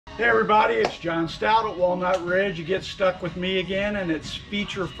Hey everybody, it's John Stout at Walnut Ridge. You get stuck with me again and it's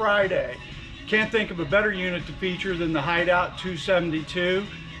Feature Friday. Can't think of a better unit to feature than the Hideout 272.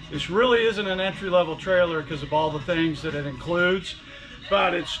 This really isn't an entry-level trailer because of all the things that it includes,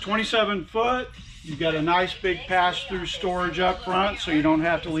 but it's 27 foot. You've got a nice big pass-through storage up front so you don't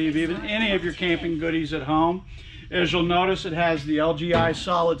have to leave even any of your camping goodies at home. As you'll notice, it has the LGI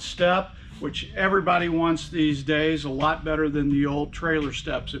solid step, which everybody wants these days, a lot better than the old trailer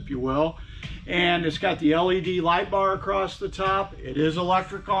steps, if you will. And it's got the LED light bar across the top. It is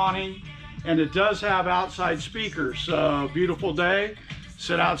electric awning, and it does have outside speakers. So, beautiful day,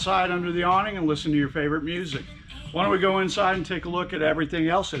 sit outside under the awning and listen to your favorite music. Why don't we go inside and take a look at everything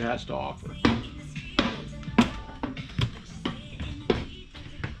else it has to offer.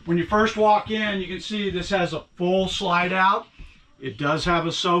 When you first walk in, you can see this has a full slide out. It does have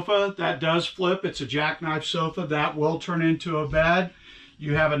a sofa that does flip. It's a jackknife sofa that will turn into a bed.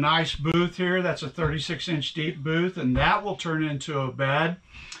 You have a nice booth here. That's a 36-inch deep booth, and that will turn into a bed.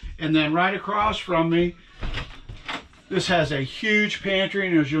 And then right across from me, this has a huge pantry,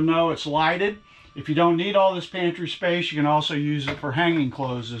 and as you'll know, it's lighted. If you don't need all this pantry space, you can also use it for hanging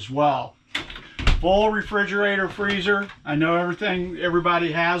clothes as well. Full refrigerator, freezer. I know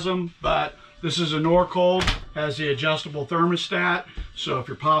everybody has them, but this is a Norcold, has the adjustable thermostat, so if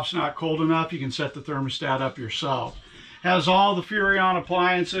your pop's not cold enough, you can set the thermostat up yourself. Has all the Furrion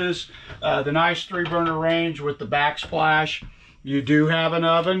appliances, the nice 3-burner range with the backsplash. You do have an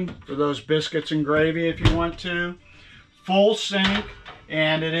oven for those biscuits and gravy if you want to. Full sink,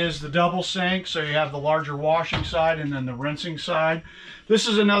 and it is the double sink, so you have the larger washing side and then the rinsing side. This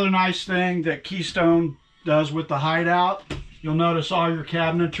is another nice thing that Keystone does with the Hideout. You'll notice all your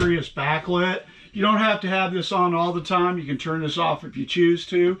cabinetry is backlit. You don't have to have this on all the time. You can turn this off if you choose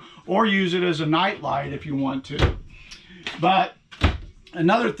to, or use it as a night light if you want to. But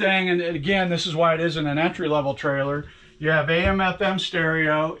another thing, and again, this is why it isn't an entry-level trailer, you have AM/FM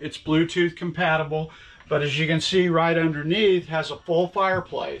stereo. It's Bluetooth compatible, but as you can see right underneath, has a full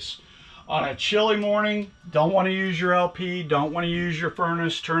fireplace. On a chilly morning, don't want to use your LP, don't want to use your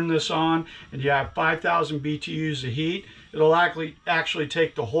furnace, turn this on, and you have 5,000 BTUs of heat. It'll actually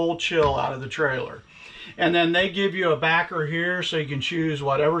take the whole chill out of the trailer. And then they give you a backer here so you can choose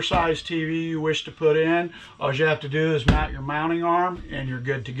whatever size TV you wish to put in. All you have to do is mount your mounting arm and you're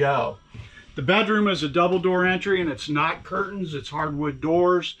good to go. The bedroom is a double door entry, and it's not curtains, it's hardwood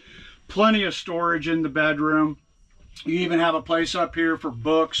doors. Plenty of storage in the bedroom. You even have a place up here for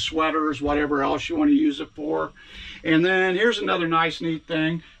books, sweaters, whatever else you want to use it for. And then here's another nice, neat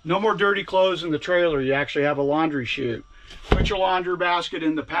thing. No more dirty clothes in the trailer. You actually have a laundry chute. Put your laundry basket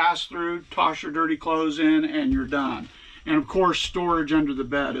in the pass-through, toss your dirty clothes in, and you're done. And of course, storage under the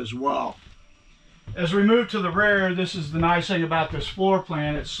bed as well. As we move to the rear, this is the nice thing about this floor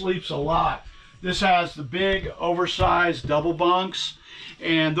plan. It sleeps a lot. This has the big, oversized double bunks,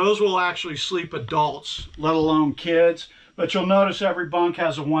 and those will actually sleep adults, let alone kids. But you'll notice every bunk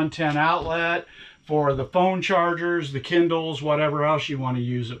has a 110 outlet for the phone chargers, the Kindles, whatever else you want to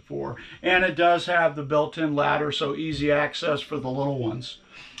use it for. And it does have the built-in ladder, so easy access for the little ones.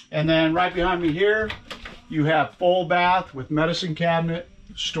 And then right behind me here, you have full bath with medicine cabinet,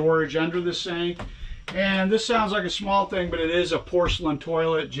 storage under the sink. And this sounds like a small thing, but it is a porcelain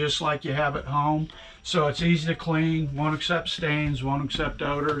toilet just like you have at home. So it's easy to clean, won't accept stains, won't accept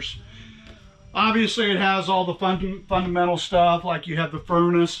odors. Obviously it has all the fundamental stuff, like you have the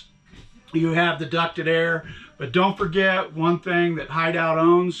furnace, you have the ducted air, but don't forget one thing that Hideout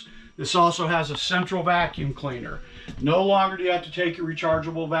owns. This also has a central vacuum cleaner. No longer do you have to take your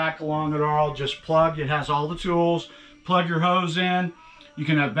rechargeable vac along at all, just plug. It has all the tools, plug your hose in. You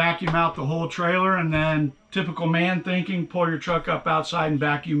can vacuum out the whole trailer, and then typical man thinking, pull your truck up outside and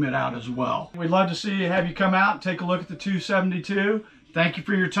vacuum it out as well. We'd love to have you come out and take a look at the 272. Thank you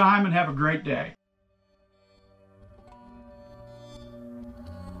for your time and have a great day.